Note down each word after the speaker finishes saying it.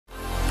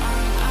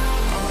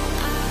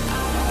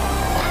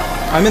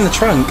I'm in the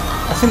trunk.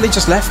 I think they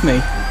just left me.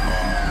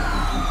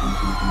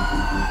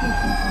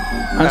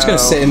 I'm just gonna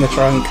sit in the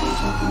trunk.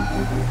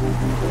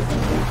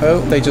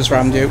 Oh, they just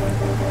rammed you.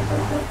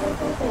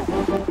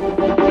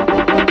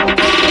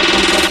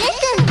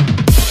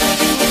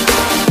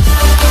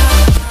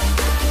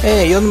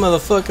 Hey, you're the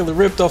motherfucker that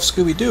ripped off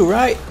Scooby-Doo,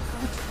 right?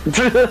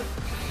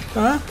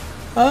 Huh?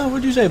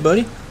 What'd you say,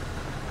 buddy?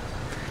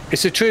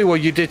 Is it true what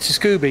you did to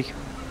Scooby?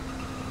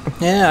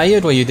 Yeah, I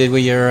heard what you did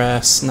with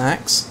your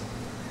snacks.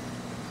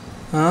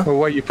 Huh? Or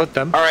where you put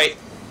them? Alright,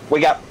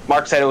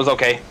 Mark said it was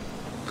okay.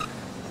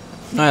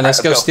 Alright,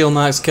 let's go steal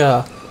Mark's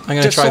car. I'm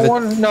gonna Does try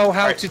someone know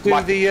how to do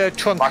Mark, the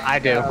trunk Mark, I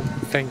do.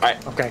 Thing?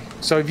 Right. Okay,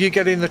 so if you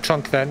get in the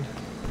trunk then.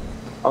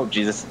 Oh,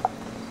 Jesus.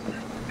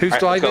 Who's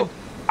driving? Let's go.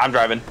 I'm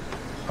driving.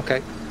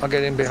 Okay, I'll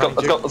get in behind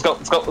Let's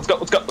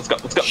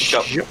go.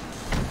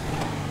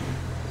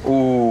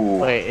 Ooh.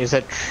 Wait, is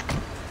it...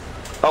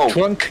 Oh.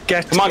 Trunk,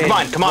 get Come on, in.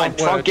 come on.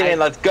 Trunk, get in,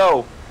 let's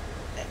go.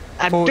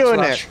 I'm doing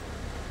it.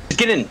 Just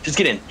get in, just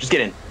get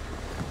in.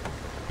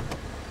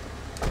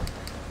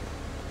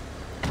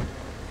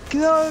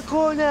 Get out of the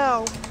car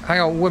now. Hang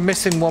on, we're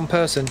missing one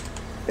person.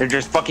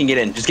 Just fucking get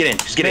in, just get in.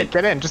 Just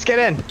get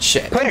in.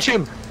 Shit. Punch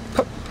him!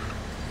 Come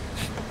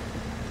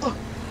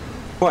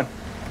on.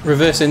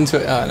 Reverse into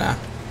it. Oh, nah.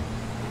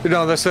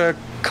 No, there's a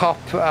cop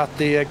at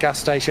the gas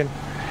station.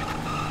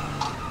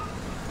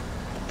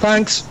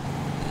 Thanks.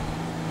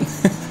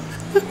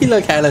 You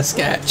look hella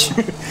sketch.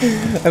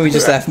 And we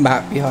just left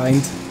Matt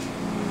behind.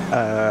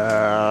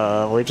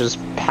 We just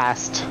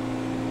passed.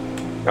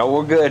 Oh,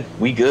 we're good.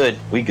 We good.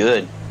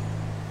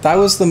 That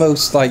was the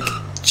most, like,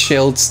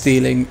 chilled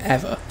stealing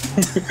ever.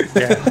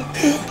 Yeah.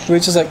 We were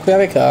just like, we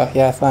have a car.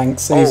 Yeah,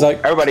 thanks. And he's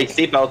like... Everybody,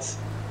 seatbelts.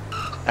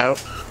 Oh.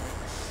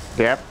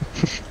 Yep.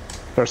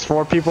 There's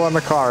 4 people in the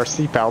car,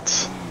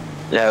 seatbelts.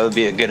 Yeah, it would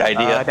be a good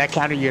idea. That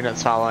counter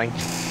unit's following.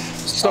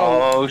 So,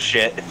 oh,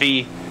 shit.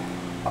 Fee.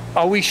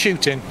 are we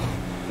shooting?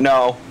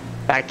 No.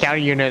 That counter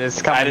unit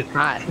is coming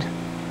hot.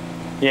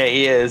 Yeah,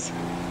 he is.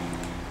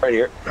 Right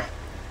here.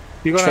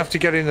 You're gonna have to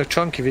get in the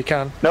trunk if you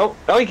can. Nope.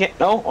 No, he can't.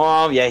 No.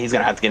 Oh, yeah, he's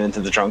gonna have to get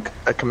into the trunk.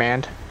 A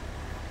command.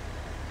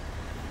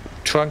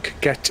 Trunk,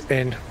 get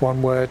in.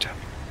 One word.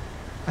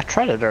 I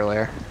tried it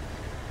earlier.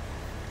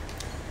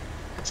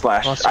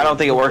 Splash. I don't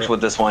think it works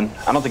with this one.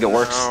 I don't think it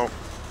works. No.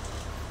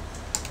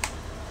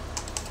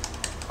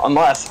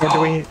 Unless.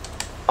 Yeah,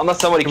 unless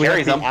somebody do we have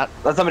carries to them. be out-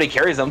 Unless somebody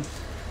carries them.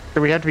 Do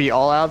we have to be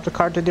all out of the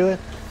car to do it?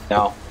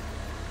 No.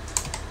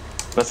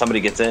 Unless somebody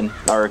gets in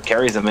or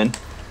carries them in.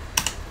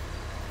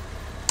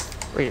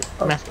 Wait,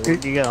 Matthew,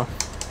 where'd you go?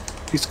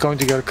 He's going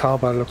to get a car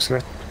by the looks of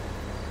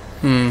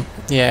it.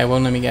 Yeah, it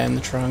won't let me get in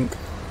the trunk.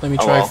 Let me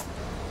try.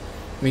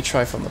 Let me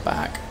try from the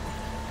back.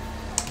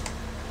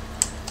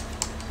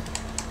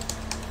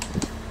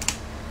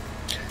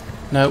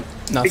 Nope,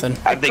 nothing.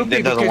 I think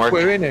that doesn't work.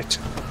 We're in it.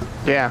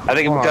 Yeah. I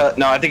think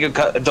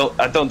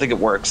I don't think it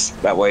works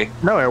that way.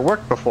 No, it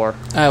worked before.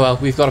 Oh well,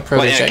 we've got a What,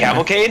 protege in a now.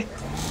 cavalcade?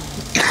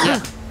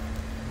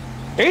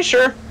 Are you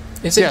sure?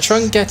 Is it Yes.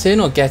 trunk get in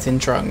or get in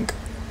trunk?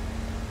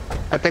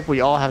 I think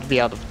we all have to be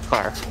out of the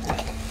car.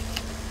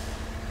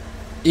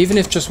 Even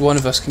if just one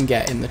of us can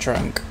get in the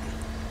trunk.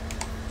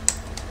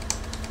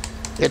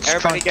 It's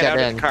Everybody trunk get out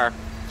in. of the car.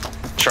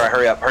 Try,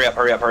 hurry up.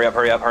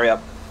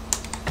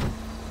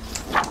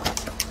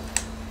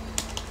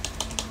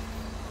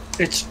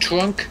 It's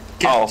trunk,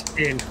 get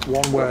in.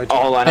 One word. Oh,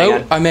 hold on, hang Oh,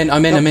 on. I'm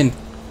in.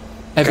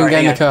 Everyone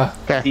get in the car.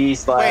 Okay. D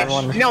slash.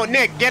 Wait, no,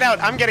 Nick, get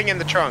out. I'm getting in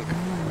the trunk.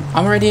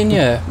 I'm already in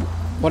here.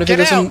 What if it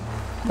Get doesn't? out.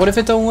 What if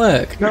it don't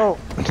work? No.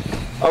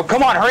 Oh,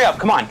 come on, hurry up,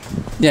 come on.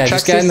 Yeah, Check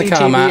just get in the car,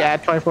 CCTV Matt.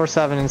 at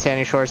 24/7 in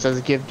Sandy Shores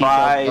says give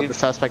details of the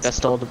suspect that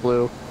stole the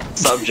blue.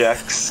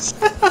 Subjects.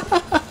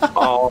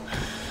 All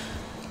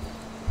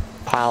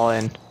Pile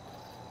in.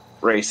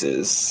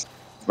 races.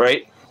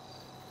 Right?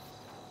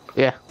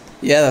 Yeah.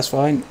 Yeah, that's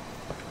fine.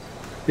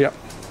 Yep.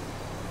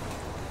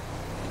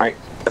 Alright,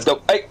 let's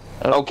go. Hey.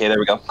 Oh. Okay, there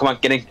we go. Come on,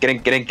 get in.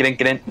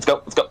 Let's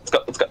go.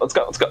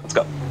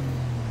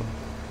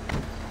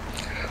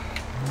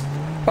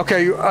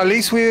 Okay, at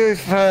least we've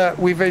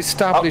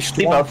established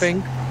Oh, one seatbelts.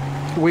 thing.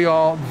 We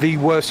are the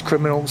worst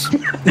criminals.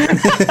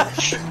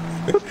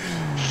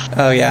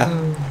 Oh yeah.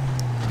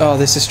 Oh,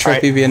 this is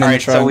trippy being in the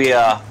trunk. So we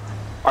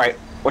alright,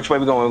 which way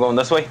we going? We're going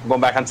this way? We're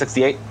going back on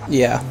 68?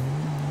 Yeah.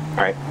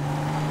 Alright.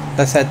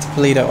 Let's head to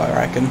Toledo, I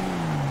reckon.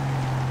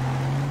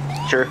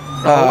 Sure.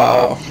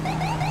 Oh.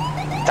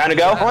 Time to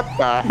go? What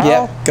the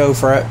hell? Yep, go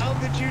for it. How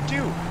did you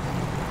do?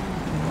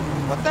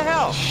 What the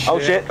hell? Oh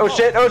shit,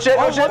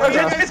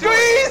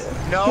 squeeze!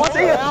 No, What the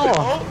hell?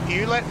 no,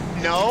 you let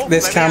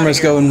This let me camera's out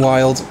of here. going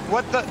wild.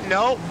 What the?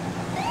 No.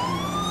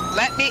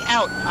 Let me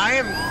out. I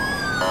am.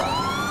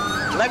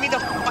 Let me the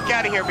fuck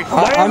out of here before.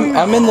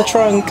 I'm in the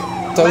trunk.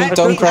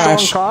 Don't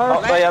crash. Oh,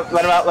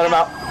 let him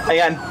out.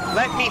 Again.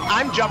 Let me.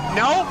 I'm jump.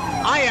 No,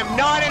 I am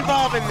not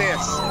involved in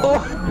this.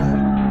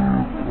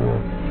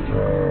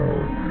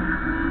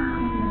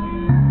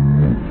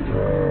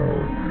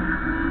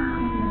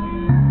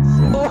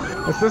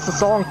 Is this a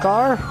stolen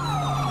car?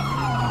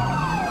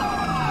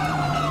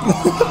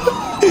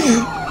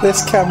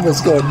 This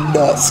camera's going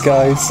nuts,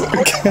 guys.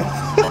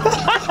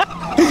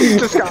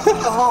 Just got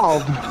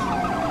bombed.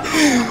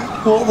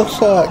 What the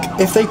fuck?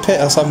 If they pit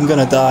us, I'm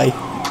gonna die.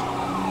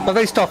 Are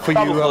they stopped for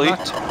you,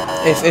 Matt?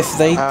 If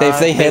they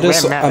hit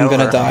us, I'm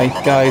gonna die,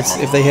 guys.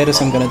 If they hit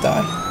us, I'm gonna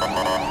die.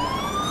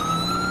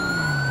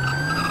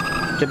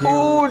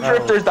 Ooh,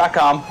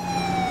 drifters.com.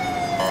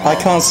 I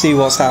can't see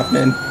what's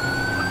happening.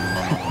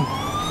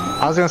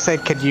 I was gonna say,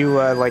 could you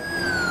like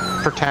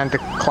pretend to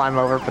climb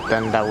over, but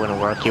then that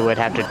wouldn't work. You would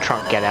have to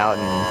trunk get out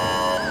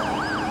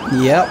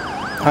and. Yep.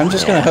 I'm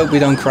just gonna hope we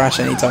don't crash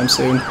anytime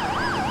soon.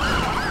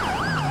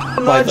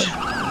 Nudge.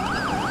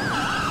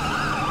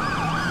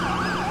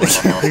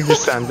 You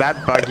just send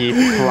that buggy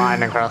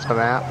flying across the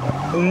map.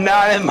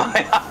 Not in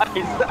my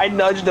eyes. I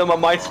nudged him on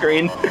my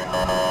screen.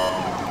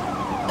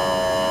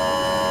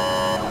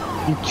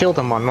 You killed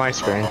him on my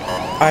screen.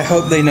 I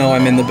hope they know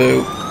I'm in the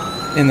boot,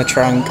 in the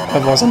trunk.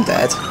 Otherwise, I'm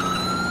dead.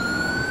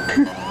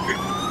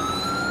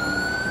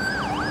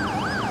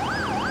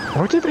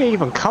 Where did they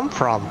even come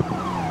from?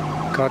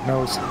 God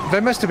knows. They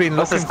must have been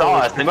Must looking have saw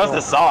for us. They must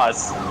have saw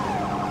us.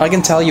 I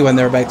can tell you when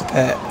they're about to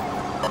pit.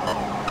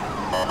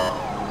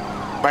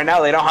 Right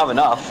now, they don't have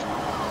enough.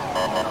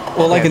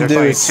 All I can do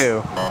there's is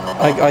two.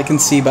 I can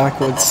see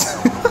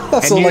backwards.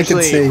 That's And all I can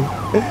usually- see.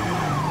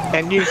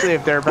 And usually,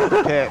 if they're about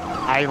to pit,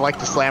 I like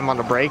to slam on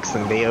the brakes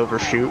and they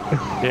overshoot.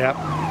 Yeah.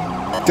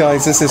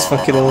 Guys, this is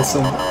fucking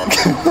awesome.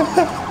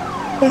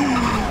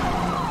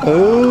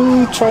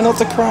 Oh, try not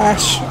to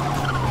crash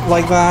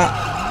like that.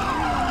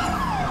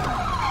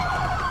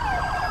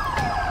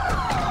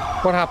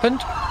 What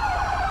happened?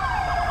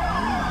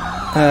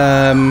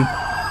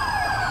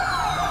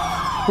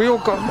 We all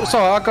got.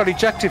 Sorry, I got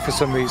ejected for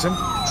some reason.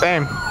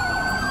 Same.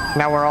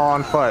 Now we're all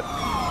on foot.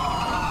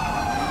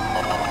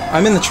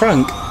 I'm in the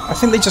trunk. I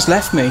think they just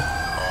left me.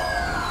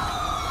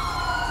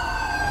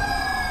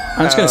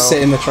 I'm just gonna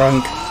sit in the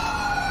trunk.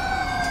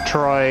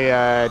 Troy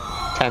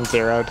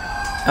 10-0'd.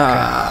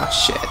 Ah,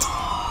 shit.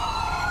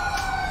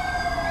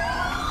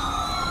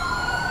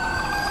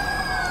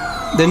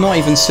 They're not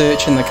even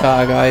searching the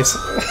car, guys.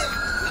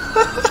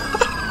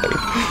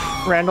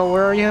 Randall,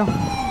 where are you?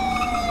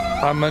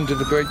 I'm under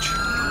the bridge.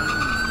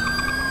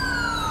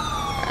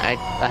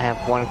 I have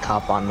one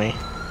cop on me.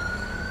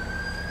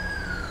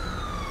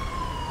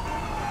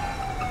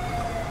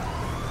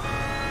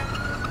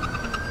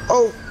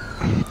 Oh!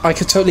 I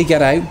could totally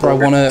get out, but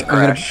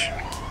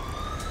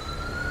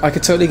I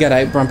could totally get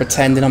out, but I'm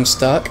pretending I'm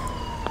stuck.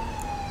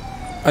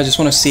 I just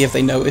want to see if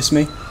they notice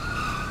me.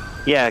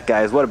 Yeah,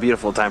 guys, what a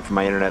beautiful time for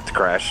my internet to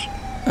crash.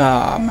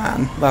 Ah,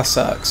 man, that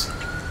sucks.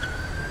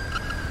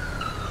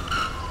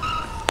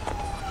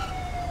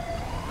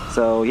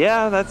 So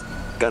yeah, that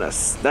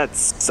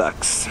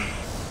sucks.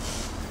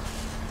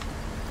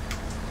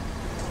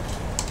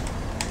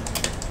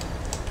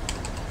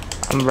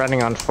 I'm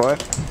running on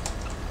foot.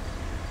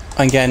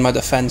 I'm getting my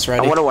defense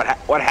ready. I wonder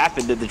what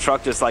happened. Did the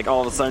truck just like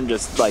all of a sudden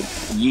just like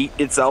yeet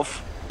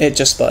itself? It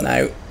just spun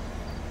out.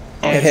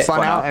 And hit- it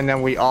spun out, and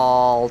then we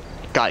all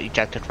got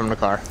ejected from the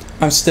car.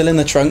 I'm still in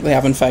the trunk. They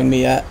haven't found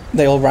me yet.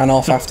 They all ran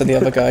off after the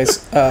other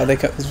guys.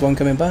 There's one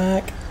coming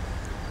back.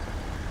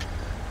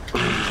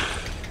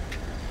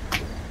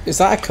 Is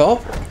that a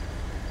cop?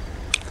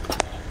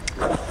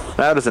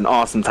 That is an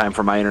awesome time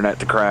for my internet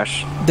to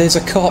crash. There's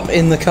a cop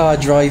in the car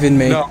driving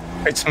me. No,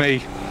 it's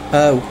me.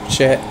 Oh,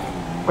 shit.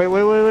 Wait,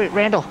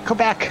 Randall, come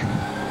back!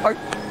 I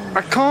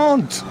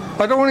can't.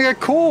 I don't want to get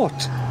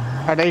caught.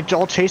 Are they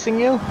all chasing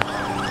you?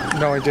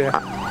 No idea.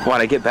 When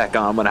I get back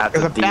on, I'm gonna have to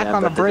There's a back DM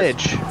on the that they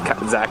bridge.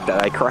 just Zach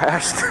that I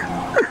crashed.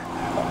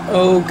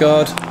 Oh,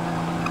 God.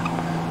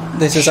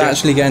 This is Shit.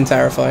 actually getting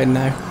terrifying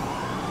now.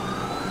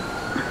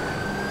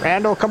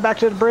 Randall, come back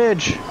to the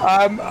bridge!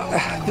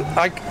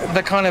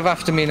 They're kind of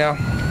after me now.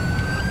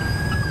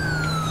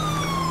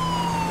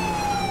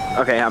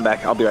 Okay, I'm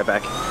back. I'll be right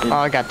back. Oh,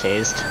 I got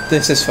tased.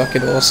 This is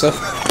fucking awesome.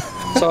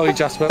 Sorry,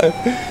 Jasper.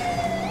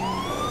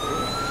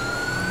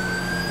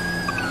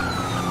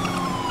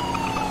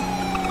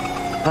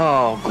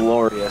 Oh,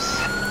 glorious.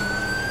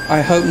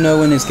 I hope no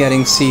one is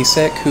getting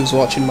seasick who's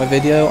watching my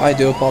video. I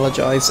do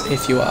apologise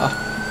if you are.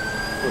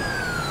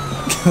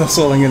 That's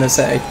all I'm going to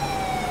say.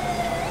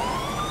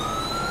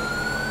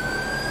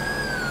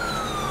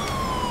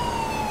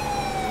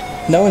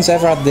 No one's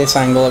ever had this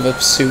angle of a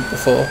suit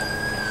before.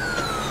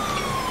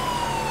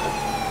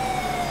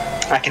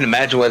 I can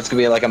imagine what it's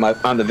gonna be like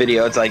on the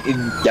video. It's like,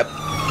 yep.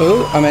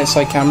 Oh, I'm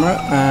outside camera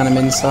and I'm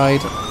inside.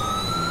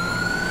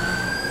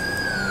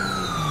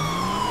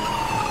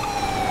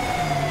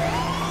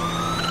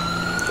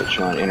 Put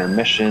you on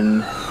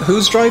intermission.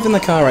 Who's driving the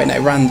car right now?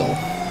 Randall.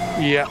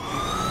 Yeah.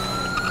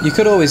 You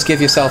could always give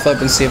yourself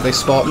up and see if they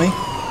spot me.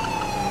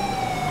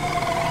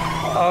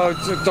 Oh,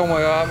 don't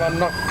worry. I'm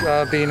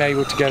not being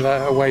able to get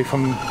away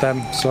from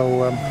them.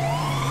 So.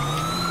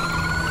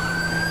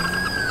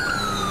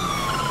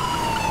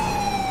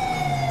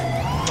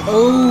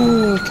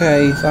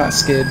 Okay, that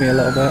scared me a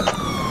little bit.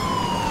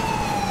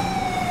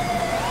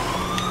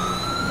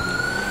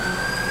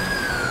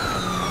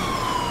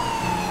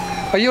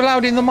 Are you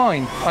allowed in the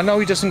mine? I know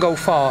he doesn't go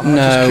far. I'm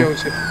No.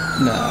 just curious.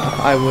 No,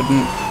 I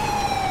wouldn't.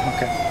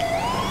 Okay.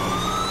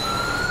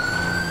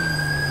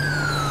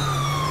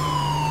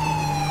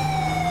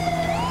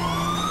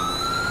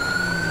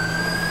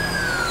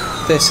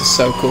 This is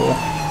so cool.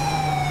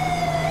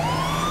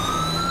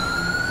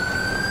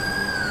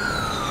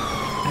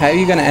 How are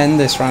you going to end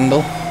this,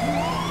 Randall?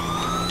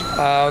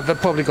 They're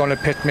probably going to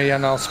pit me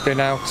and I'll spin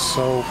out,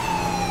 so...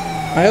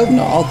 I hope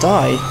not, I'll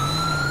die.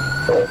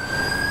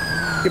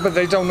 Yeah, but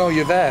they don't know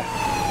you're there.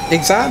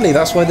 Exactly,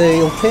 that's why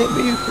they'll pit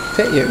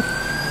you.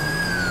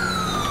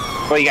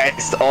 Well, you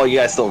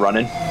guys still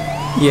running?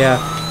 Yeah.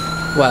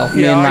 Well,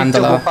 me and I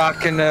Randall doubled are.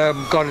 back and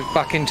got it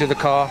back into the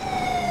car.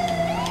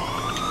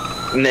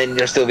 And then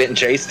you're still getting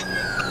chased?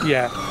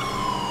 Yeah.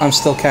 I'm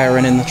still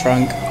carrying in the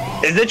trunk.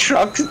 Is the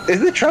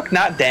truck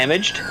not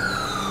damaged?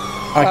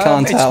 I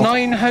can't it's tell.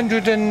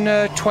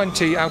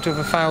 920 out of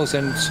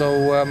 1,000,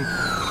 so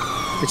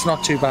it's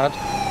not too bad.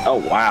 Oh,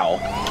 wow.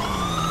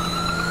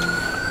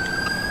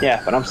 Yeah,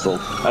 but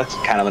that's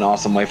kind of an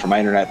awesome way for my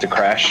internet to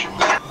crash.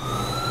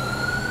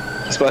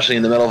 Especially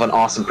in the middle of an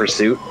awesome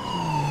pursuit.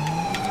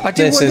 I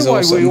did This is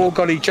wonder why we awesome. all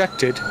got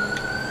ejected.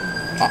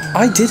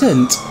 I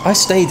didn't. I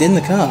stayed in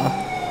the car.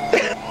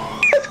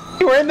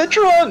 You were in the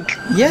trunk!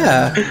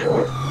 Yeah.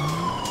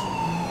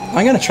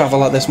 I'm going to travel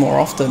like this more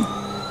often.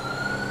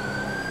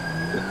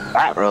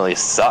 That really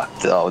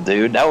sucked, though,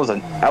 dude. That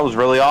was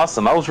really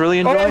awesome. I was really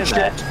enjoying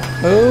that.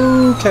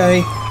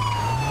 Okay.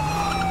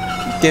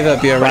 Give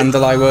up your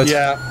Randall, I would.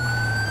 Yeah,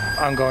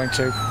 I'm going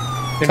to. In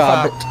The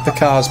fact,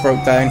 car's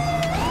broke down.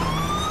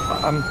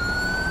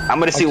 I'm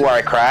gonna see where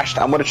I crashed.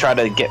 I'm gonna try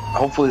to get.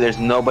 Hopefully, there's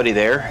nobody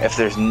there. If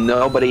there's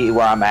nobody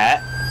where I'm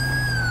at,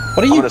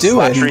 What are I'm you gonna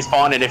doing? slash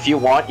respawn. And if you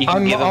want, you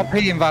can give them.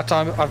 RP in that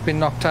I've been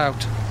knocked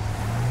out.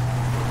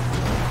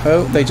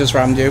 Oh, they just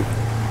rammed you.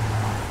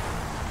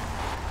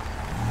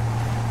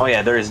 Oh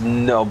yeah, there is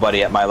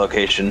nobody at my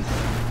location.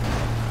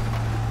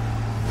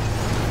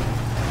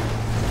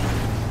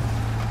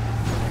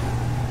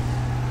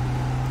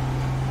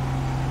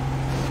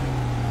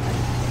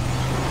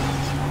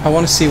 I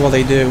want to see what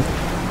they do.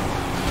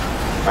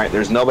 All right,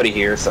 there's nobody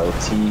here, so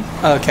T.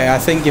 Okay, I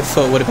think your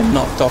foot would have been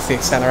knocked off the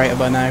accelerator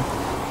by now.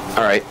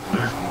 All right,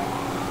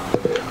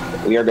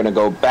 we are gonna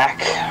go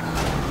back.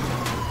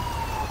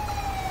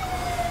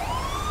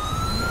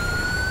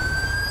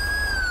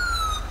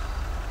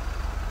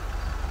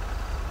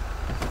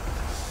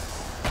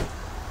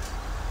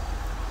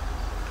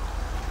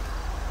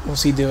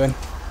 What's he doing?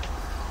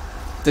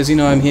 Does he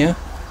know I'm here?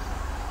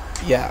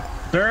 Yeah.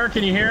 Sir,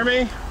 can you hear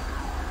me?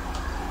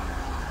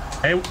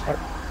 Hey,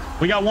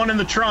 we got one in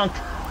the trunk.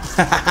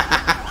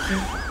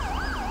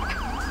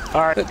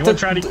 All right. You want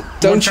to try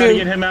to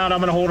get him out? I'm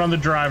going to hold on the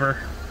driver.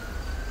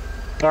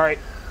 All right.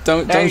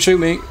 Don't shoot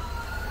me.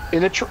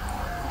 In the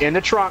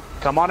trunk.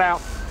 Come on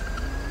out.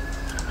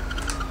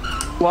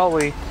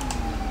 Slowly.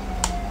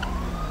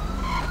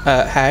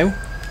 How?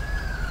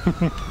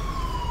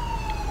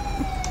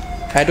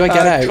 How do I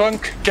get out?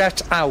 Trunk,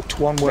 get out,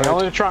 one word.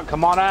 Only the trunk.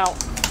 Come on out.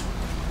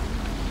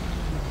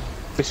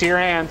 We see your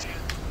hands.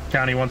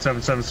 County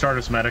 177,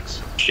 Stardust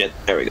Medics. Shit,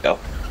 there we go.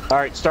 All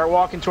right, start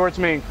walking towards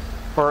me.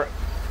 All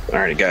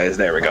right, guys,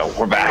 there we go.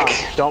 We're back.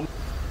 Don't.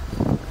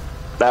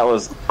 That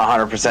was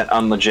 100%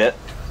 unlegit.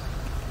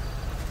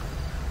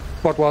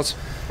 What was?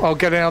 Oh,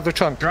 get out of the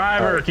trunk.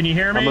 Driver, can you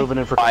hear me? I'm moving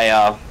in for.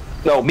 My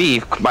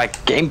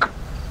game.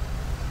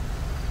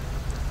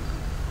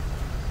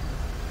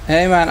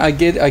 Hey man, I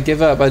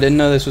give up. I didn't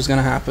know this was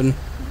gonna happen.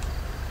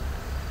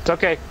 It's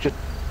okay. Just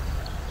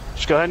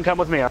go ahead and come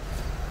with me.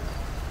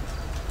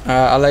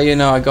 I'll let you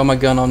know. I got my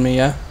gun on me.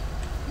 Yeah.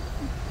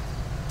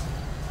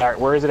 All right,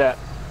 where is it at?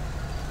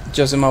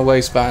 Just in my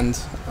waistband.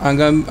 I'm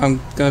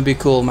gonna be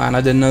cool, man.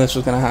 I didn't know this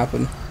was gonna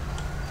happen.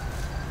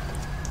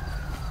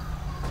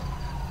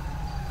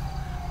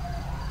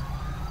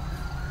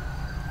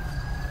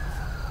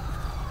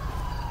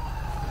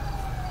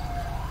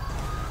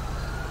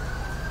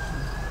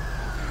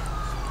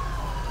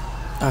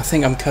 I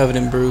think I'm covered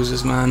in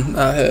bruises, man.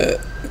 That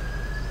hurt.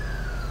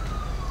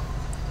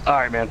 All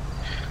right, man.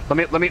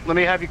 Let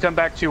me have you come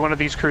back to one of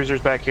these cruisers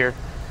back here.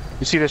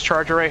 You see this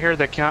Charger right here,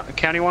 the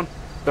county one?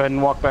 Go ahead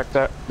and walk back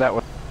that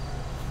way.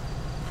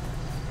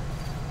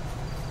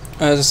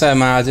 As I said,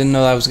 man, I didn't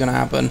know that was gonna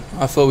happen.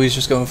 I thought we was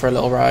just going for a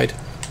little ride.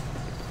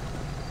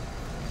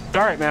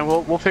 All right, man.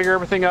 We'll figure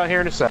everything out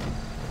here in a sec.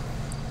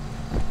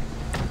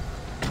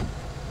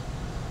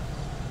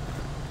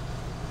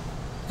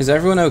 Is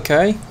everyone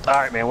okay? All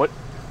right, man. What?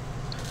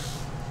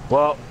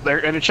 Well,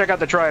 they're gonna check out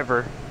the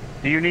driver.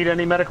 Do you need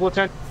any medical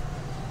attention?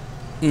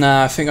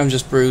 Nah, I think I'm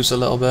just bruised a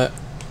little bit.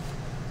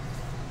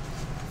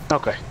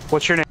 Okay.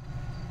 What's your name?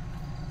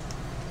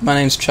 My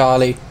name's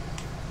Charlie.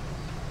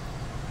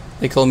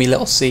 They call me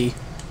Little C.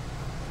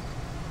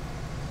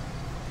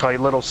 Call you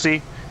Little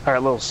C. All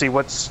right, Little C.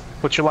 What's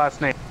your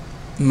last name?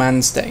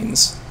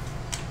 Manstains.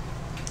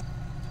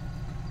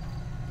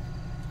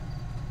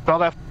 Spell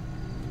that.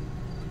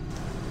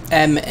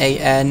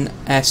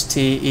 Mansteins.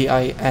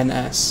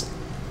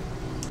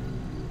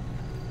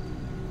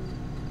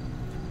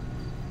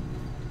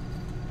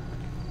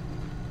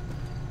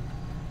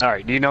 All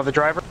right. Do you know the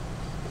driver?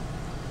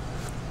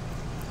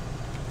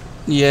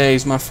 Yeah,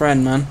 he's my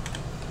friend, man.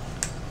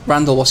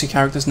 Randall, what's your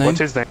character's name? What's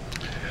his name?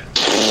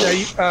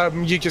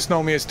 You just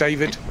know me as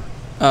David.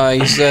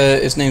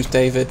 His name's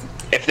David.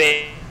 If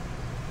they...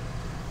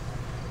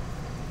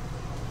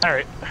 All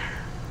right.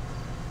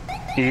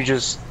 You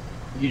just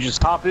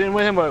hopped in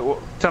with him. But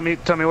tell me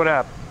what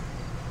happened.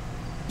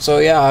 So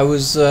yeah, I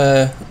was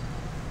at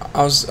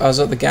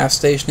the gas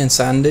station in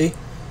Sandy,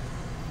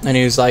 and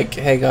he was like,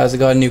 "Hey guys, I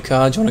got a new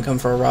car. Do you want to come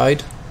for a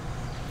ride?"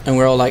 And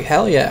we're all like,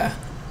 "Hell yeah!"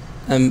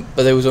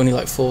 But there was only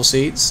like 4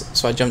 seats,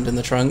 so I jumped in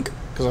the trunk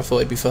because I thought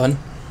it'd be fun.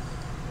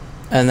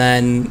 And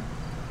then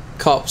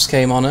cops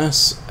came on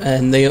us,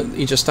 and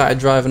he just started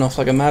driving off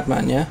like a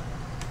madman. Yeah.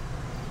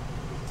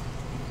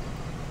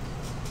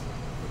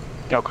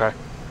 Okay.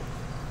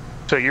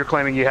 So you're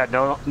claiming you had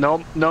no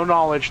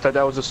knowledge that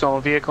was a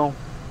stolen vehicle?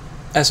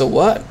 As a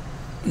what?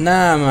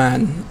 Nah,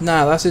 man.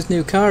 Nah, that's his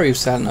new car he was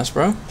selling us,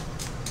 bro.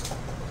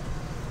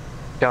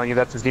 Telling you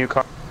that's his new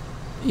car?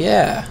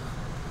 Yeah.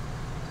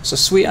 It's a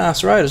sweet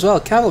ass ride as well.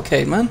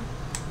 Cavalcade, man.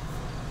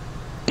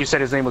 You said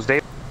his name was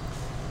Dave?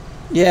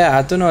 Yeah,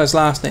 I don't know his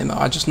last name though.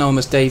 I just know him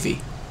as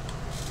Davey.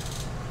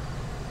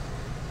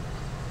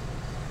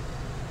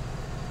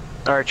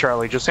 Alright,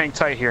 Charlie, just hang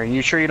tight here.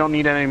 You sure you don't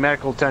need any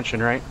medical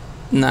attention, right?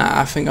 Nah,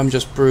 I think I'm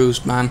just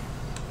bruised, man.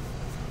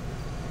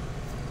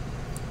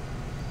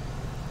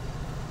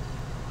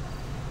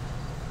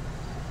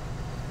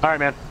 Alright,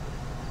 man.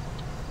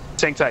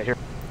 Just hang tight here.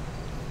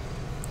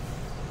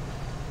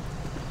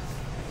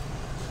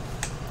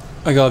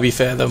 I gotta be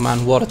fair though,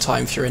 man. What a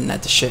time for your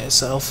internet to shit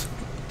itself.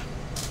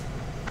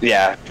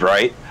 Yeah,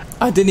 right?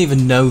 I didn't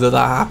even know that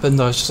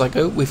happened. I was just like,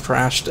 oh, we've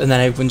crashed, and then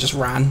everyone just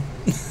ran.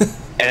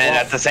 And then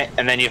that's the same.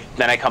 And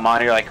then I come on,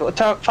 and you're like,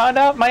 "Found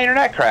out my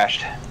internet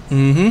crashed."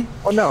 Mm-hmm.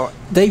 Oh no.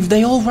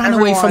 They all ran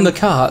away from the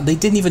car. They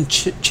didn't even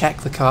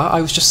check the car.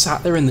 I was just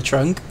sat there in the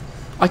trunk.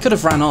 I could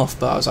have ran off,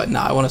 but I was like,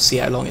 nah, I want to see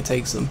how long it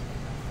takes them.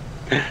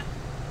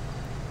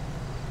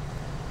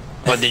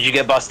 But did you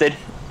get busted?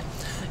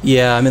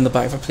 Yeah, I'm in the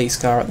back of a police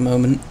car at the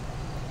moment.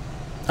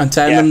 I'm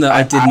telling them that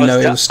I didn't know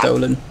it was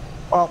stolen.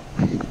 Well.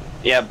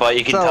 Yeah, but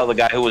you can tell the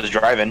guy who was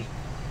driving.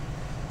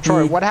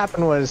 Troy, what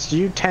happened was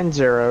you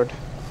 10-0'd.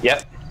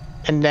 Yep.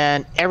 And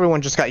then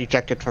everyone just got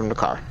ejected from the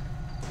car.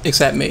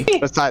 Except me.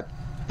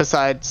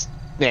 Besides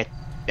Nick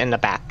in the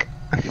back.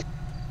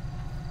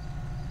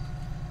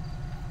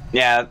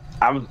 Yeah,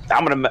 I'm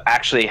gonna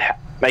actually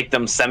make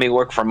them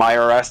semi-work for my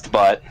arrest,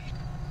 but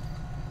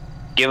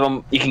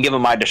you can give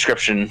them my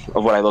description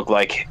of what I look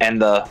like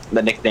and the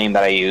nickname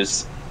that I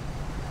use.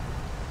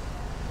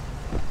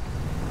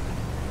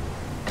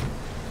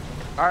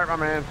 Alright, my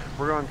man,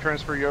 we're going to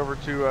transfer you over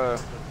to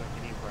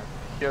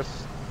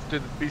to the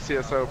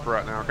BCSO for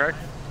right now, okay?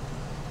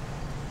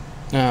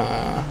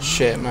 Ah,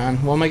 shit, man.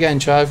 What am I getting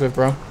charged with,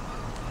 bro?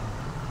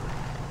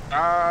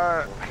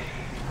 I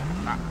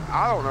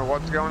don't know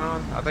what's going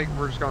on. I think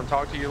we're just going to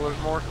talk to you a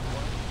little more,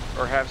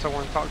 or have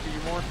someone talk to you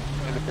more,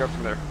 and then go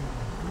from there.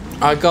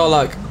 I got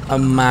like a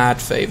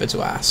mad favor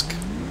to ask.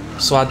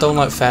 So I don't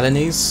like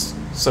felonies.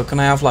 So can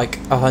I have like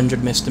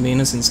 100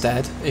 misdemeanors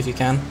instead, if you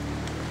can?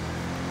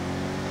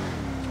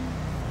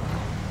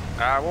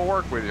 We'll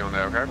work with you on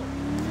that, okay?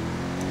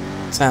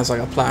 Sounds like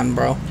a plan,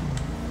 bro.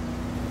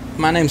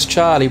 My name's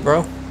Charlie,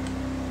 bro.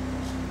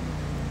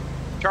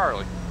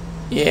 Charlie.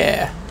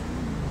 Yeah.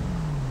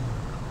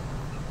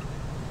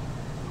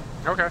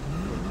 Okay.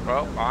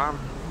 Well, I'm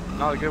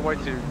not a good way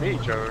to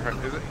meet each other,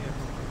 is it?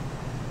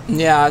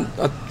 Yeah,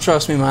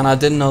 trust me, man. I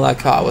didn't know that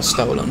car was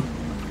stolen.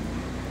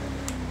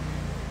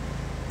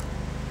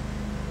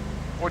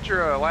 What's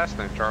your last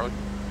name, Charlie?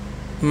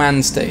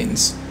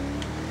 Manstains.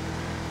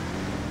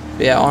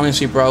 Yeah,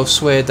 honestly, bro,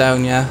 swear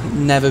down, yeah.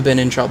 Never been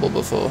in trouble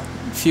before.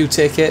 Few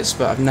tickets,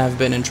 but I've never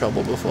been in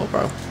trouble before,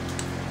 bro.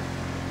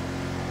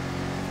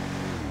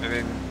 And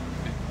then,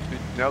 did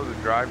you know the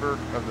driver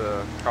of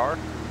the car?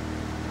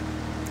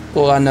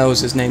 All I know is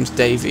his name's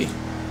Davey.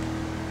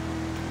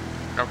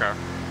 Okay.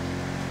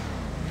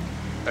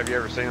 Have you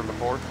ever seen him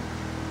before?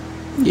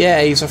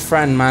 Yeah, he's a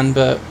friend, man,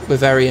 but we're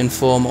very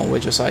informal. We're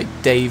just like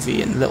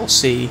Davey and Little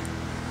C.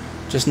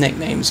 Just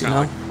nicknames, you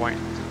know? Like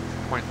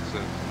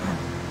acquaintances.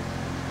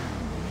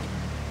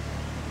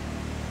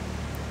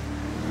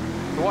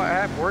 What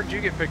happened? Where'd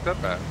you get picked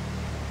up at?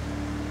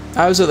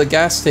 I was at the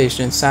gas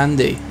station in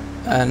Sandy,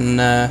 and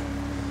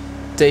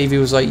Davey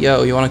was like,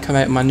 yo, you want to come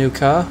out in my new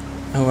car?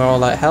 And we're all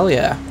like, hell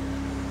yeah.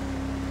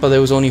 But there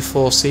was only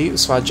 4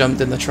 seats, so I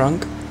jumped in the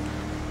trunk.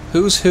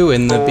 Who's who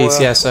in the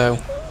BCSO?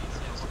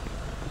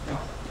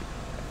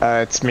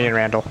 It's me and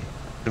Randall.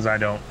 Because I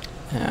don't.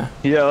 Yeah.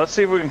 Yeah, let's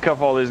see if we can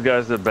cuff all these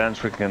guys to the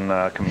bench. We can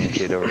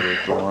communicate over here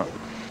if you want.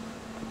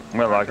 I'm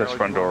gonna lock this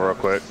front door real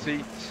quick.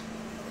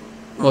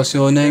 What's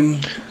your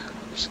name?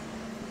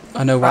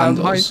 I know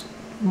Randall's.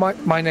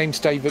 My name's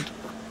David.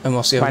 And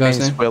what's the other guy's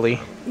name? Willie.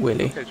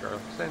 Willie. Okay, Charlie,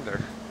 stand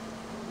there.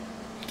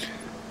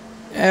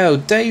 Oh,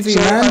 Davey, So,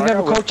 man. I've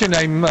never called your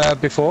name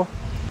before.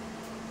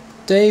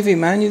 Davey,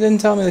 man, you didn't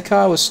tell me the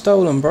car was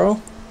stolen,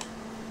 bro.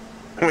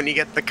 When you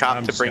get the cop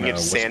I'm to just bring you to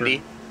gonna whisper.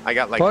 Sandy, I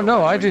got like. Well,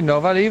 no, I didn't know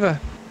that either.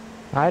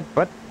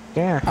 But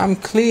yeah. I'm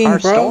clean, Car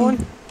bro.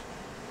 stolen?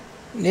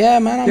 Yeah,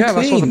 man, I'm Yeah, clean.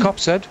 that's what the cop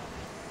said.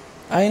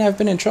 I ain't I've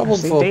been in trouble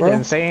See, before, they bro.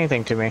 didn't say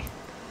anything to me.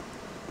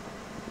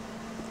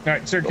 All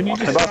right, sir, can you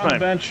just Hey, sit on the Bossman,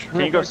 bench? Can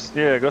you go?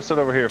 Yeah, go sit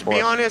over here for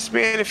Be us. honest,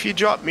 man. If you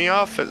drop me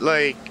off at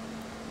like.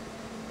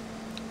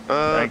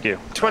 Thank you.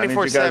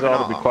 24/7.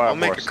 all to be quiet I'll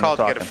make for a us, call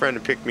no to get a talking. friend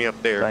to pick me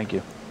up there. Thank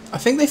you. I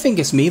think they think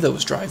it's me that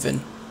was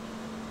driving.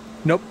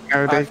 Nope.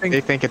 No, I think, they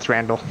think it's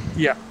Randall.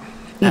 yeah.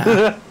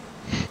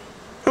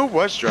 Who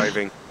was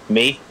driving?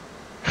 Me?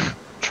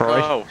 Troy.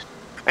 Oh,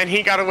 and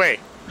he got away.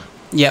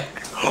 Yep.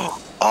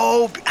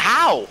 Oh,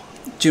 how?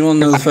 Do you want to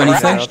know the funny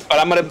thing? But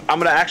I'm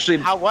gonna actually.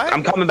 How what?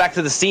 I'm coming back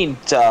to the scene,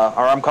 or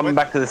I'm coming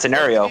back to the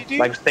scenario. did you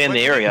do? Like stay in What the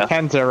did you area.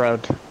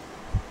 10-0'd.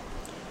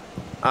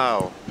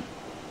 Oh,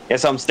 Yeah,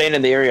 so I'm staying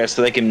in the area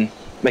so they can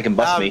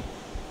bust me.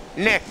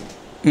 Nick.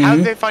 How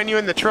did they find you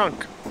in the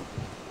trunk?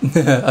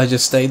 I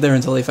just stayed there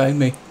until they found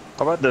me.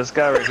 How about this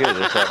guy right here?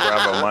 This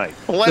Bravo Mike.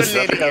 What The an That's the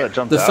guy that idiot.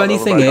 jumped The out funny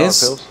over thing by Dog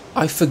is, Hills.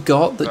 I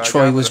forgot that I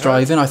Troy got was the-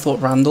 driving. I thought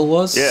Randall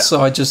was, Yeah.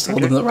 so I just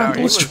told him that No, Randall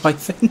he was was-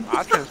 driving.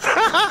 I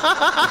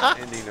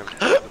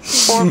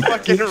Poor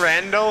fucking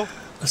Randall.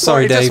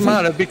 Sorry, Well, it doesn't Dave.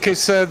 matter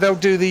because they'll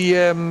do the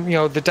you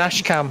know, the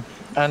dash cam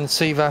and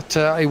see that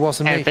it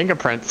wasn't And me.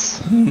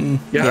 fingerprints. Yeah,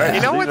 Yeah.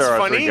 You know these what's are our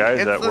funny? three guys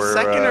It's that the were,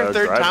 second or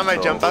third driving, time I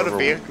so jump out of whoever-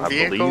 vehicle I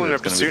believe in a it's gonna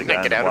be pursuit the and I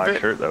guy get in out the of black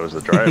it. shirt that was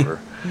the driver.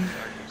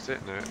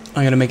 Sitting there.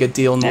 I'm gonna make a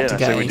deal not to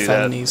get so any we do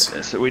felonies.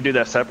 that. So we do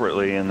that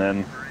separately, and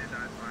then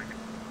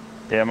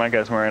yeah, my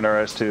guy's wearing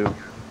RS too.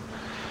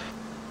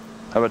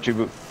 How about you,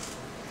 Boo?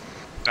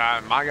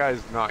 My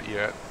guy's not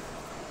yet.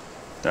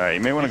 All right, you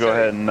may want to go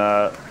ahead and.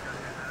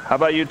 How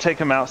about you take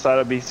him outside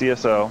of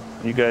BCSO?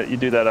 You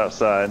do that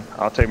outside.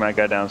 I'll take my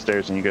guy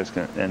downstairs, and you guys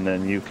can, and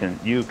then you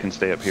can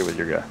stay up here with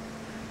your guy.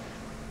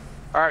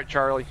 All right,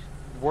 Charlie.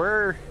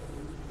 Where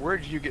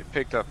did you get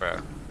picked up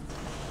at?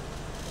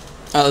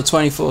 At the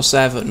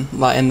 24/7,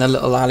 like in the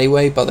little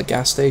alleyway by the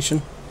gas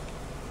station.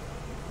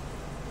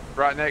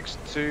 Right next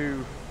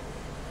to,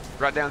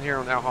 right down here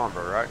on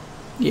Alhambra, right?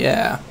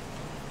 Yeah.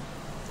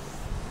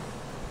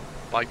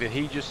 Like, did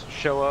he just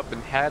show up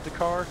and had the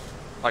car?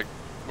 Like,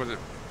 was it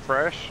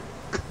fresh?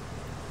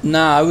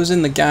 Nah, I was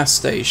in the gas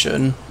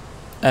station,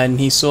 and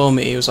he saw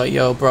me. He was like,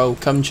 "Yo, bro,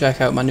 come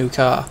check out my new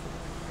car."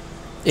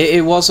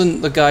 It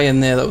wasn't the guy in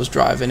there that was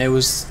driving. It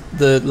was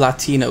the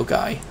Latino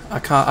guy. I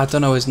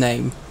don't know his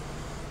name,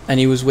 and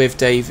he was with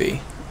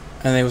Davey,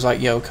 and they was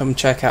like, "Yo, come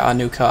check out our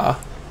new car."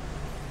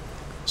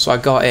 So I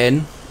got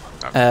in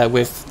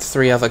with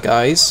 3 other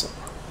guys,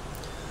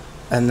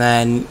 and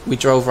then we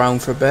drove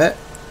around for a bit,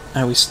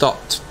 and we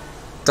stopped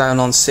down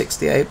on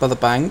 68 by the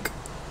bank.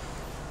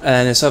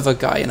 And this other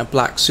guy in a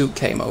black suit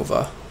came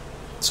over.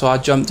 So I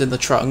jumped in the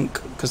trunk,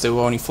 because there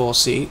were only 4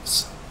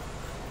 seats.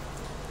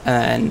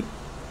 And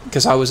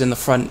because I was in the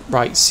front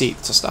right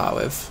seat to start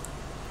with.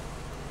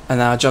 And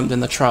then I jumped in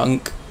the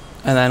trunk,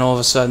 and then all of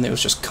a sudden it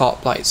was just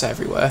cop lights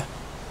everywhere.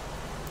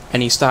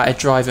 And he started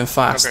driving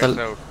fast, Okay,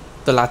 so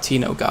the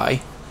Latino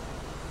guy.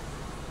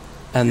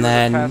 And you were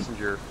then, the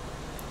passenger.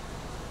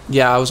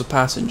 yeah, I was a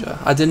passenger.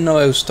 I didn't know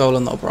it was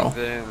stolen though, bro.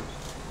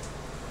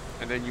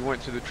 And then you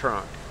went to the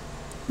trunk.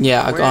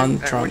 Yeah, I got on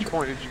the At trunk. which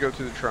point did you go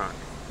to the trunk?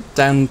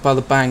 Down by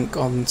the bank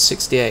on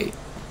 68.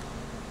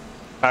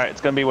 All right,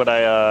 it's gonna be what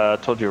I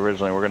told you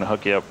originally. We're gonna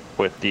hook you up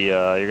with the.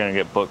 You're gonna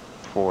get booked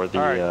for the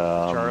All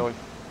right, Charlie.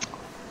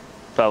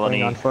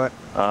 felony. On foot.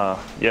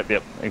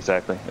 Yep,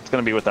 exactly. It's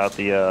gonna be without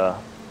the.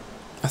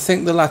 I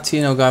think the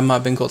Latino guy might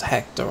have been called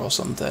Hector or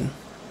something.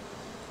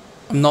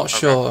 I'm not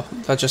sure.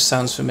 That just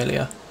sounds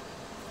familiar.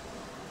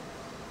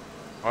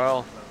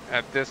 Well,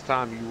 at this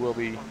time you will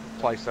be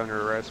placed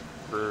under arrest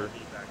for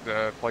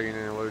plugging in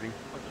and eluding.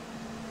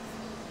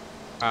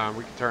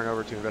 We can turn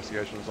over to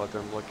investigations, let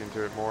them look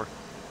into it more.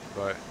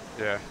 But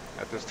yeah,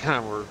 at this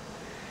time we're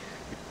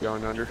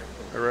going under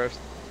arrest.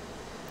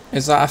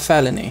 Is that a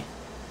felony?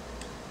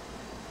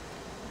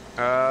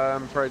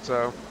 I'm afraid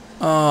so.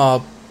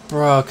 Oh,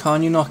 bro,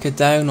 can't you knock it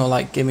down or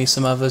like give me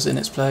some others in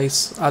its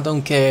place? I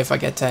don't care if I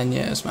get 10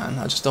 years, man.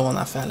 I just don't want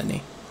that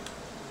felony.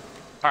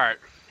 Alright,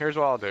 here's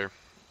what I'll do.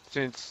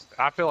 Since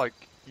I feel like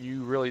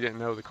you really didn't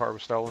know the car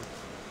was stolen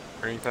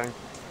or anything,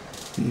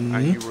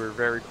 you were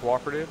very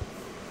cooperative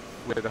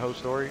with the whole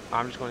story,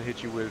 I'm just going to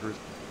hit you with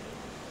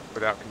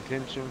without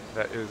contention.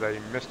 That is a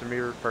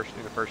misdemeanor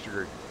in the first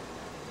degree.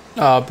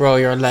 Oh, bro,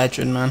 you're a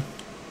legend, man.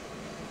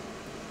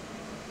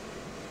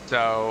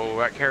 So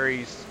that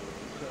carries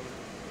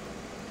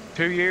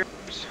 2 years,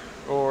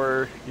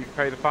 or you can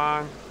pay the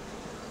fine.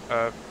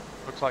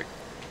 Looks like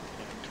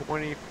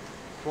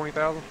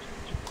 20,000.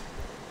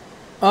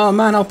 Oh,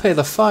 man, I'll pay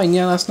the fine.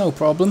 Yeah, that's no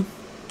problem.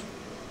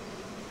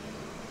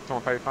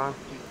 Want to pay the fine?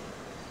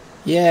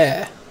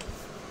 Yeah.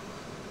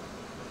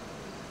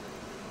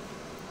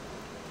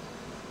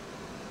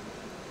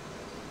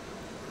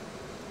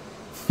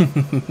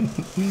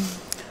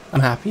 I'm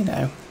happy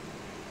now.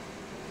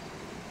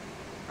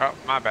 Oh,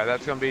 my bad.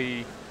 That's gonna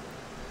be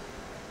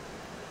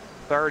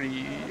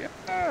 30.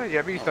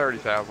 Yeah, be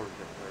 30,000.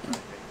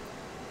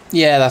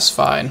 Yeah, that's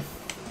fine.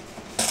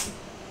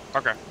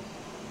 Okay.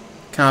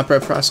 Can't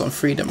put a price on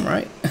freedom,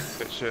 right?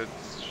 It should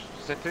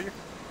send to you.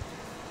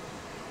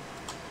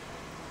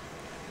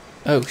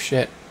 Oh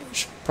shit.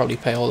 Should probably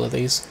pay all of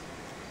these.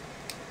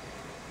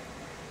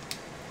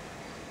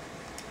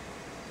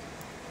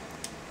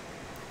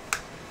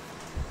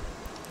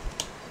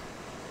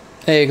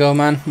 There you go,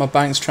 man. My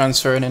bank's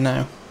transferring it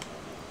now.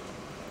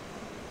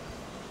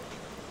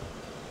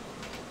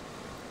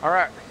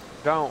 Alright.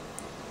 Don't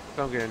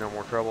get in no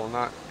more trouble and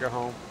not go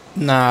home.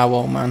 Nah, I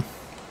won't, man.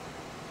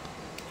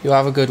 You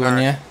have a good one,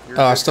 Alright, yeah? you're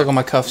Oh, I good. still got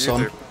my cuffs You on.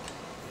 too.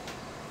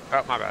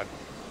 Oh, my bad.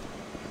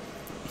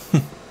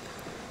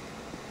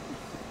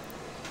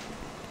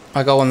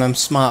 I got one of them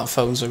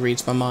smartphones that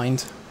reads my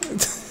mind.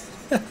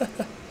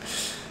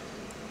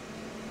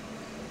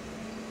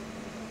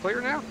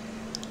 Clear now?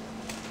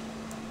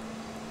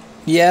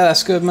 Yeah,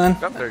 that's good, man.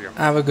 Oh, there you go.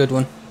 Have a good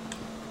one.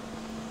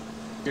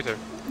 You too.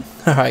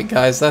 Alright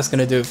guys, that's going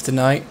to do it for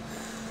tonight.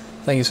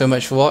 Thank you so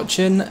much for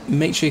watching.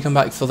 Make sure you come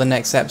back for the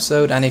next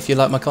episode, and if you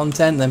like my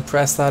content, then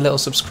press that little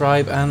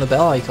subscribe and the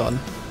bell icon.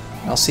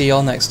 I'll see you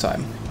all next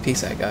time.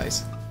 Peace out,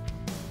 guys.